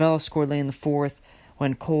as Avella scored late in the fourth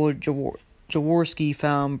when Cole Jaworski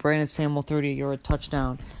found Brandon Samuel 38-yard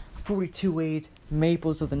touchdown. 42-8,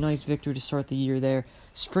 Maples with a nice victory to start the year there.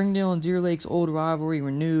 Springdale and Deer Lake's old rivalry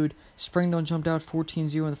renewed. Springdale jumped out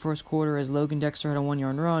 14-0 in the first quarter as Logan Dexter had a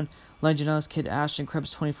 1-yard run. Legend Us kid Ashton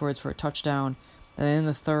Krebs 24 yards for a touchdown. And then in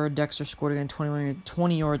the third, Dexter scored again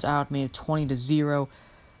 20 yards out, made it 20-0.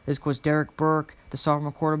 This was Derek Burke, the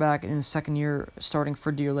sophomore quarterback in his second year starting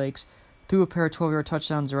for Deer Lakes, threw a pair of 12-yard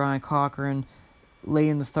touchdowns to Ryan Cochran late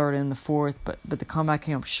in the third and in the fourth, but the comeback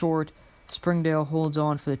came up short. Springdale holds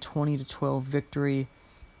on for the 20-12 victory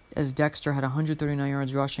as Dexter had 139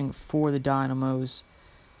 yards rushing for the Dynamos,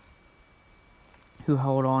 who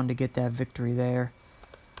held on to get that victory there.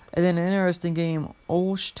 And then an interesting game,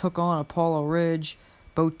 Olsh took on Apollo Ridge.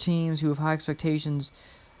 Both teams who have high expectations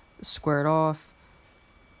squared off.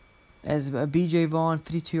 As B.J. Vaughn,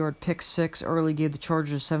 52-yard pick six, early gave the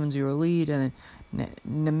Chargers a 7-0 lead. And then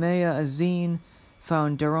Nemea Azine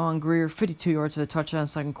found Deron Greer, 52 yards for the touchdown in the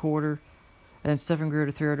second quarter. And then Stephen Greer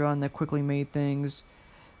to 3-yard run that quickly made things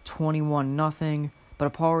 21-0. But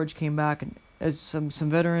Apollo Ridge came back and as some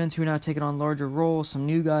veterans who are now taking on larger roles, some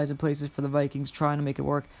new guys in places for the Vikings trying to make it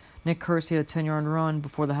work. Nick Kersey had a 10-yard run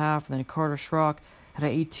before the half, and then Carter Schrock had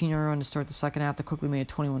an 18-yard run to start the second half that quickly made it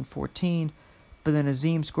 21-14. But then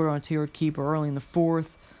Azim scored on a 2-yard keeper early in the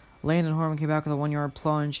fourth. Landon Harmon came back with a 1-yard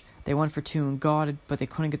plunge. They went for 2 and got it, but they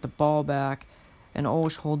couldn't get the ball back. And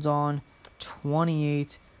Olsh holds on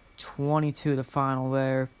 28-22 the final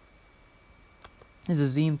there. As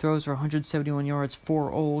Azim throws for 171 yards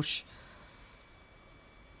for Olsh.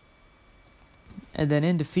 And then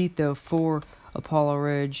in defeat, though, for Apollo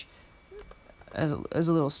Ridge, as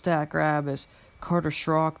a little stat grab, as Carter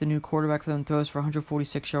Schrock, the new quarterback for them, throws for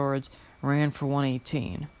 146 yards, ran for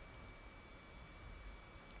 118.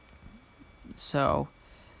 So,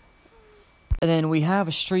 and then we have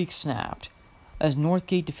a streak snapped, as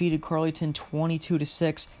Northgate defeated Carleton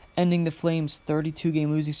 22-6, ending the Flames'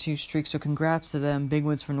 32-game losing streak. So congrats to them, big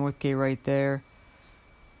wins for Northgate right there.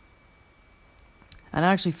 And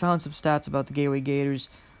I actually found some stats about the Gateway Gators,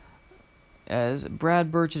 as Brad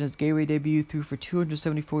Birch in his Gateway debut threw for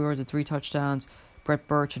 274 yards and 3 touchdowns. Brett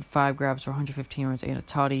Birch had 5 grabs for 115 yards and a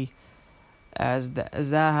tutty. As that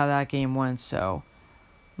how that game went. So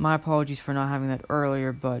my apologies for not having that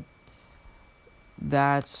earlier, but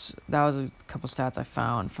that was a couple stats I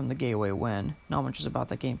found from the Gateway win. Not much was about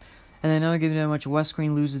that game. And then another game that much, West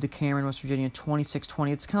Green loses to Cameron, West Virginia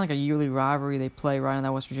 26-20. It's kind of like a yearly rivalry. They play right on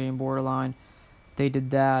that West Virginia borderline. They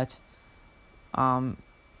did that.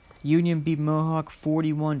 Union beat Mohawk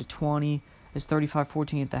 41-20. It's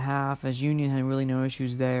 35-14 at the half, as Union had really no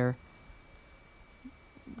issues there.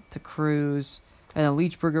 To Cruz. And then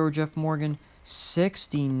Leechburg over Jeff Morgan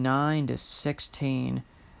 69-16.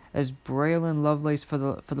 As Braylon Lovelace for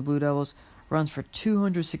the Blue Devils runs for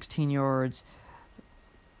 216 yards.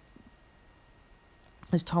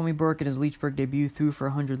 As Tommy Burke in his Leechburg debut threw for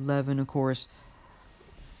 111, of course.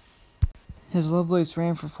 His Lovelace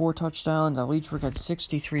ran for 4 touchdowns. Leechburg had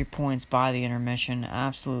 63 points by the intermission.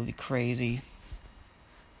 Absolutely crazy.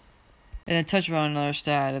 And then touch about another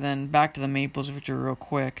stat, and then back to the Maples victory real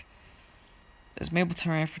quick. As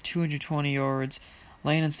Mapleton ran for 220 yards,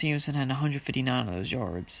 Landon Stevenson had 159 of those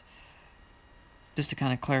yards. Just to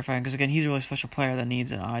kind of clarify, because again, he's a really special player that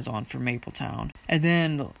needs an eyes on for Mapletown. And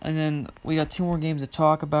then we got 2 more games to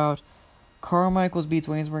talk about. Carmichael's beats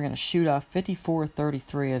Waynesburg in a shootout,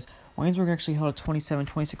 54-33, as Waynesburg actually held a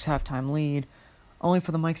 27-26 halftime lead, only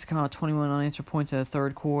for the Mikes to come out 21 unanswered points in the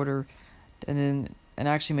third quarter, and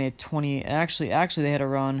actually made 20. Actually, they had a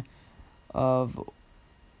run of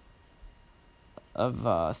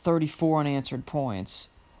 34 unanswered points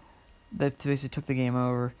that basically took the game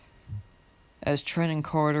over. As Trenton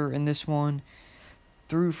Carter in this one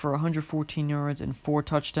threw for 114 yards and 4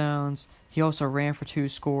 touchdowns. He also ran for 2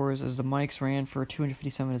 scores, as the Mikes ran for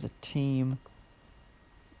 257 as a team.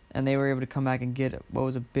 And they were able to come back and get what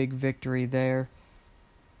was a big victory there.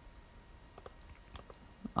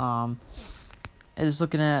 Just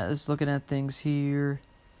looking at things here.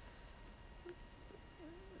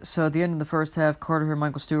 So at the end of the first half, Carter hit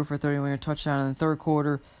Michael Stewart for a 31-yard touchdown. In the third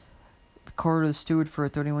quarter, Carter to Stewart for a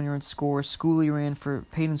 31-yard score.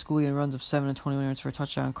 Peyton Schooley runs of 7 and 21 yards for a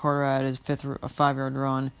touchdown. Carter added his 5-yard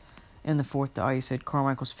run in the fourth to ice it.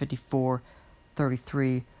 Carmichael's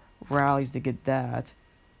 54-33 rallies to get that.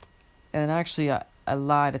 And actually, I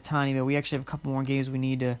lied a tiny bit. We actually have a couple more games we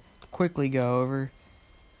need to quickly go over.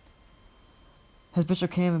 As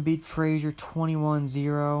Bishop Cannon beat Fraser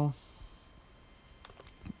 21-0.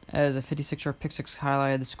 As a 56-yard pick six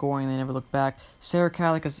highlighted the scoring, they never looked back. Sarah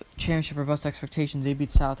Calica's championship or bust expectations. They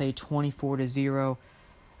beat South A 24-0.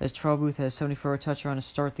 As Terrell Booth had a 74-yard touchdown to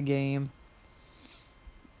start the game.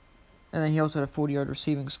 And then he also had a 40-yard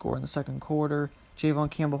receiving score in the second quarter.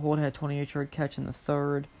 Javon Campbell Holt had a 28-yard catch in the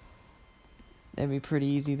third. That'd be pretty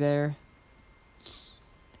easy there.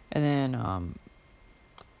 And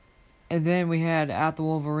then we had at the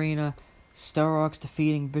Wolverina, Star Rocks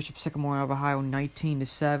defeating Bishop Sycamore of Ohio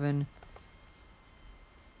 19-7.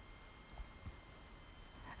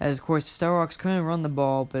 As of course, Star Rocks couldn't run the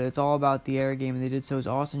ball, but it's all about the air game, and they did so. As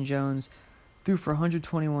Austin Jones threw for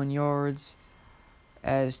 121 yards,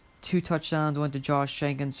 as 2 touchdowns went to Josh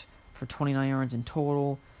Jenkins for 29 yards in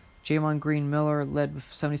total. Jamon Green Miller led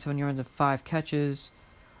with 77 yards and 5 catches,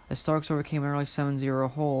 as Starks overcame an early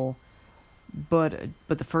 7-0 hole. But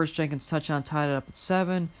the first Jenkins touchdown tied it up at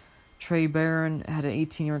 7. Trey Barron had an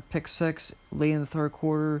 18-yard pick six late in the third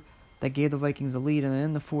quarter that gave the Vikings the lead, and then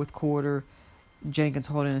in the fourth quarter, Jenkins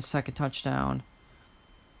holding his second touchdown.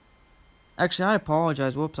 Actually, I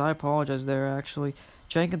apologize. I apologize there, actually.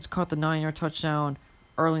 Jenkins caught the 9-yard touchdown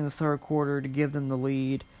early in the third quarter to give them the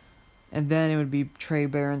lead. And then it would be Trey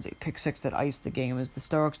Barron's pick six that iced the game, as the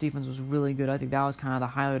Star Rocks defense was really good. I think that was kind of the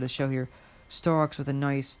highlight of the show here. Star Rocks with a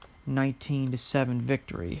nice 19-7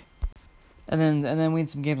 victory. And then we had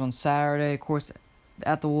some games on Saturday. Of course,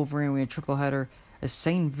 at the Wolverine, we had a triple header as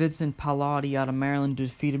St. Vincent Pallotti out of Maryland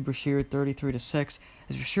defeated Brashear 33-6.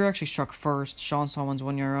 As Brashear actually struck first, Sean Solomon's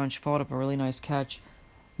 1-yard run. She followed up a really nice catch.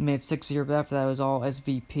 Made 6-0, but after that it was all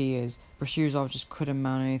SVP, as Brashear's off just couldn't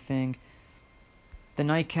mount anything. The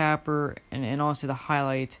nightcapper, and honestly the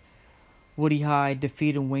highlight, Woody High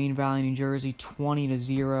defeated Wayne Valley, New Jersey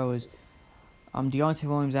 20-0, as Deontay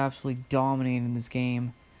Williams absolutely dominated in this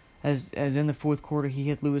game. As in the fourth quarter, he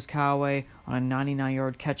hit Lewis Callaway on a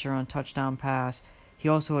 99-yard catcher-on touchdown pass. He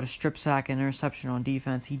also had a strip sack and interception on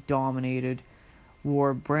defense. He dominated.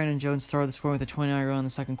 Brandon Jones started the scoring with a 29-yard run in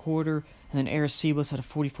the second quarter, and then Eris Seabliss had a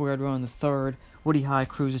 44-yard run in the third. Woody High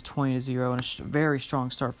cruises 20-0, and a very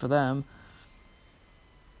strong start for them.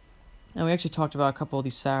 And we actually talked about a couple of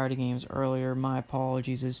these Saturday games earlier. My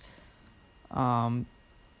apologies. And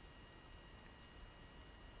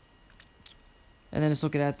then just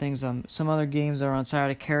looking at things, some other games that are on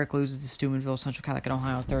Saturday. Carrick loses to Steubenville, Central Catholic in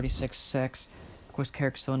Ohio 36-6. Of course,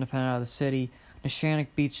 Carrick's still independent out of the city. Neshannock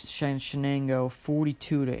beats Shenango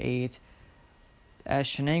 42-8. As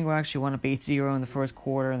Shenango actually went up 8-0 in the first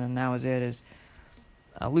quarter, and then that was it. As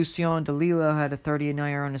Lucian DeLillo had a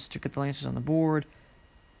 38-yard run to get the Lancers on the board.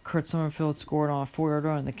 Kurt Summerfield scored on a 4-yard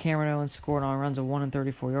run, and the Cameron Owens scored on runs of 1 and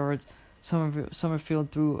 34 yards.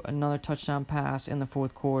 Summerfield threw another touchdown pass in the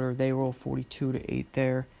fourth quarter. They rolled 42-8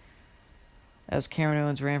 there. As Cameron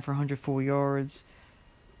Owens ran for 104 yards,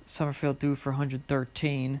 Summerfield threw for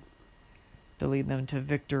 113 to lead them to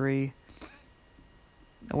victory.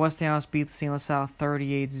 Westinghouse beat St. LaSalle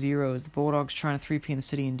 38-0 as the Bulldogs trying to 3P in the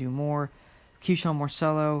city and do more. Keyshawn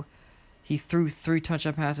Marcello, he threw 3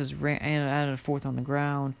 touchdown passes and added a fourth on the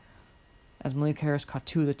ground as Malik Harris caught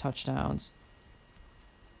 2 of the touchdowns.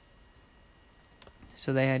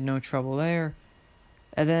 So they had no trouble there.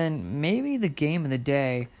 And then maybe the game of the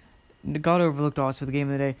day, got overlooked also for the game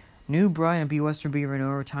of the day. New Brighton beat Western Beaver in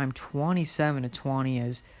overtime 27-20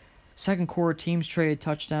 as second quarter teams traded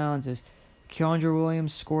touchdowns as Keandre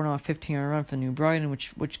Williams scored on a 15-yard run for New Brighton,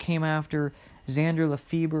 which came after Xander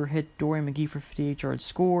Lefebvre hit Dorian McGee for a 58-yard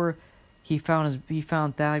score. He found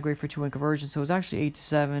Thad Gray for 2-point conversion, so it was actually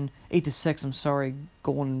 8-6.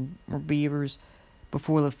 Golden Beavers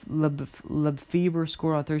before Lefebvre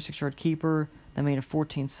scored on a 36-yard keeper that made it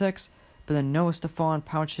 14-6. But then Noah Stefan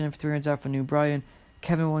punched in for 3 yards out for New Brighton.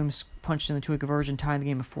 Kevin Williams punched in the 2-point conversion, tying the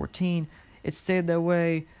game at 14. It stayed that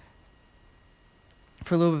way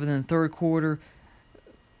for a little bit, but in the third quarter,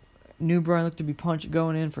 New Brighton looked to be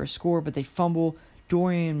going in for a score, but they fumble.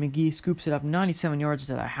 Dorian McGee scoops it up 97 yards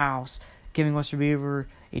to the house, giving Western Beaver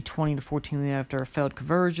a 20-14 lead after a failed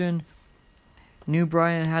conversion. New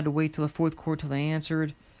Brighton had to wait till the fourth quarter till they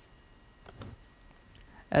answered,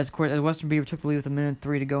 as Western Beaver took the lead with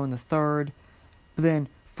 1:03 to go in the third. But then,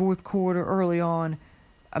 fourth quarter, early on,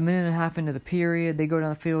 1.5 minutes into the period, they go down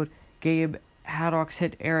the field. Gabe Haddox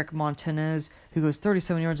hit Eric Montanez, who goes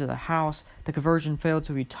 37 yards to the house. The conversion failed,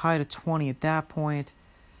 so we tied at 20 at that point.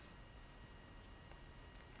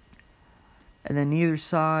 And then neither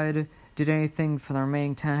side did anything for the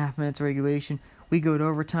remaining 10.5 minutes of regulation. We go to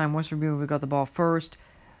overtime. Western Beaver got the ball first.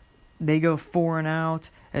 They go 4 and out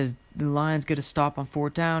as the Lions get a stop on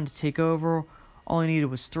 4th down to take over. All they needed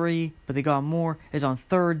was 3, but they got more. It's on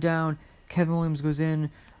 3rd down. Kevin Williams goes in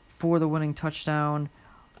for the winning touchdown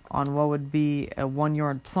on what would be a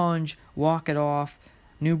 1-yard plunge, walk it off.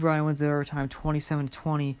 New Brighton wins the overtime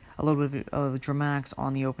 27-20, a little bit of dramatics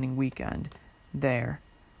on the opening weekend there.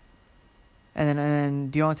 And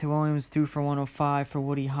then Deontay Williams threw for 105 for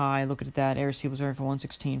Woody High. Look at that. Air Seal was running for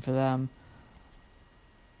 116 for them.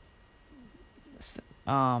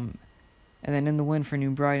 And then in the win for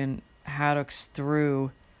New Brighton, Haddox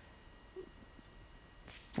threw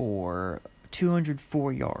for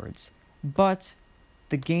 204 yards. But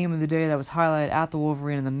the game of the day that was highlighted at the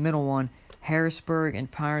Wolverine in the middle one, Harrisburg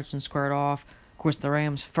and Pirates squared off. Of course, the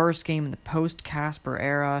Rams' first game in the post-Casper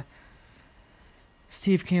era.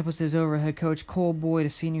 Steve Campos is over. Head coach Cole Boyd, a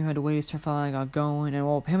senior, had to wait until finally got going.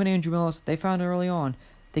 And him and Andrew Millis, they found it early on.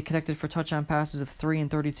 They connected for touchdown passes of 3 and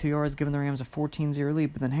 32 yards, giving the Rams a 14-0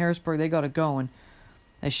 lead. But then Harrisburg, they got it going.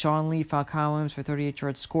 As Sean Lee found Kyle Williams for a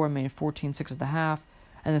 38-yard score and made it 14-6 at the half.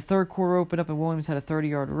 And the third quarter opened up and Williams had a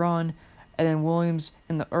 30-yard run. And then Williams,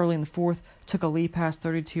 early in the fourth, took a lead pass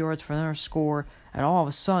 32 yards for another score. And all of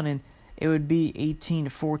a sudden, it would be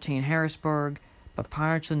 18-14 Harrisburg. But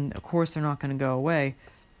Pirates, of course, they're not going to go away.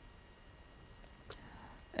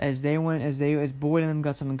 As Boyd and them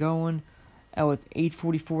got something going, and with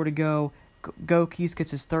 8:44 to go, Gokis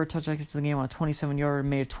gets his third touchdown to the game on a 27-yarder,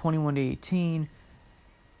 made it 21-18.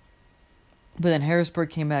 But then Harrisburg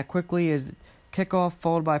came back quickly as kickoff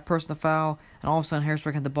followed by a personal foul, and all of a sudden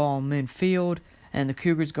Harrisburg had the ball in midfield, and the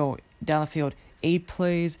Cougars go down the field 8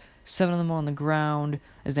 plays, 7 of them on the ground,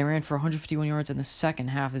 as they ran for 151 yards in the second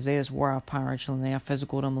half as they just wore out Pirates and they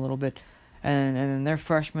out-physicaled them a little bit. And then their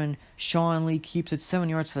freshman, Sean Lee, keeps it 7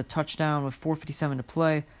 yards for the touchdown with 4:57 to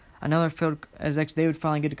play. Another field, as they would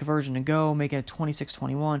finally get a conversion to go, making it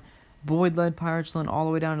 26-21. Boyd led Pirates all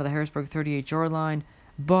the way down to the Harrisburg 38-yard line,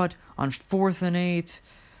 but on 4th and 8,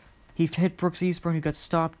 he hit Brooks Eastburn, who got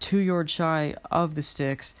stopped 2 yards shy of the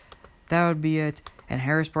sticks. That would be it. And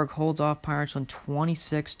Harrisburg holds off Pirates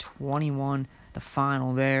 26-21, the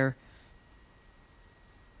final there.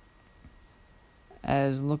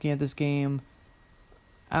 As looking at this game,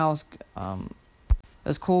 as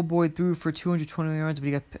Cole Boyd threw for 220 yards,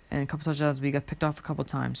 and a couple touchdowns, but he got picked off a couple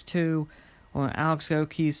times too. Well, Alex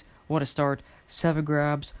Gokis, what a start! 7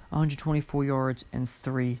 grabs, 124 yards, and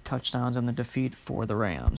 3 touchdowns on the defeat for the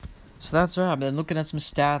Rams. So that's right. I've been looking at some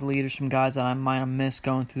stat leaders, some guys that I might have missed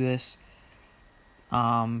going through this.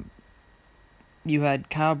 You had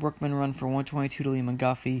Kyle Brookman run for 122 to Lee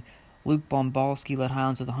McGuffey. Luke Bombalski led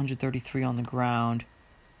Highlands with 133 on the ground.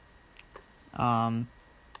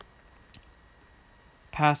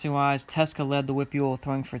 Passing-wise, Teska led the WPIAL,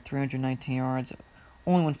 throwing for 319 yards.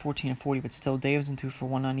 Only went 14-40, but still Davidson threw for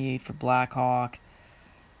 198 for Blackhawk.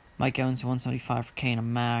 Mike Evans 175 for Kane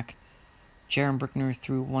and Mack. Jaron Brickner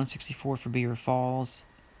threw 164 for Beaver Falls.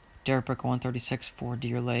 Derek Brick 136 for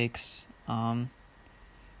Deer Lakes.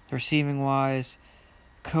 Receiving wise,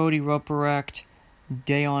 Cody Ruprecht,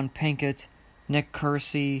 Dayon Pinkett, Nick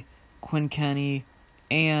Kersey, Quinn Kenny,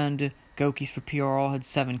 and Gokis for PR all had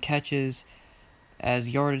 7 catches. As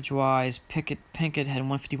yardage-wise, Pinkett had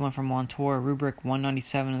 151 from Montour, Rubrick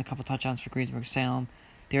 197, and a couple touchdowns for Greensburg-Salem.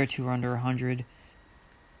 The other 2 were under 100.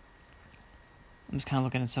 I'm just kind of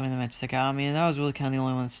looking at something that might stick out. I mean, that was really kind of the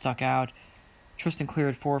only one that stuck out. Tristan Clear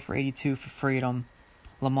had 4 for 82 for Freedom.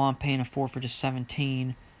 Lamont Payne had 4 for just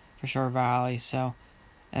 17 for Shore Valley. And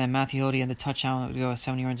then Matthew Hildy had the touchdown to go with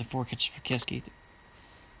 70 yards and 4 catches for Kiski.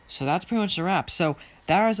 So that's pretty much the wrap. So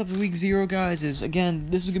that wraps up the week 0, guys. Again,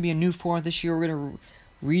 this is going to be a new format this year. We're going to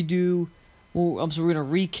we're going to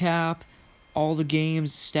recap all the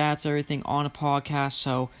games, stats, everything on a podcast.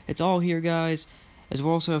 So it's all here, guys. As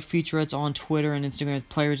we'll also have featurettes on Twitter and Instagram with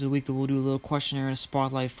Players of the Week that we'll do a little questionnaire and a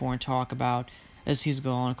spotlight for and talk about as season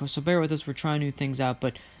goes on. So bear with us. We're trying new things out,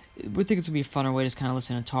 but we think it's going to be a funner way to just kind of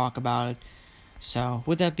listen and talk about it. So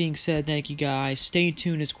with that being said, thank you, guys. Stay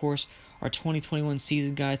tuned, of course. Our 2021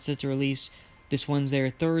 season guide set to release this Wednesday or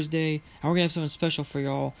Thursday. And we're going to have something special for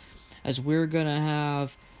y'all, as we're going to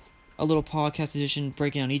have a little podcast edition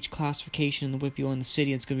breaking down each classification in the WPIAL in the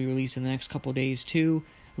city. It's going to be released in the next couple of days, too,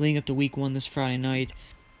 leading up to week 1 this Friday night.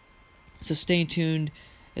 So stay tuned.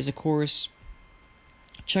 As, of course,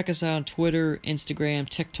 check us out on Twitter, Instagram,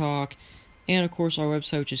 TikTok, and, of course, our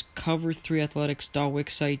website, which is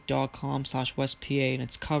cover3athletics.wixsite.com/westpa, and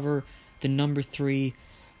it's cover, the number 3,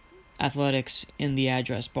 athletics in the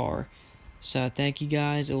address bar. So thank you,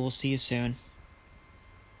 guys, and we'll see you soon.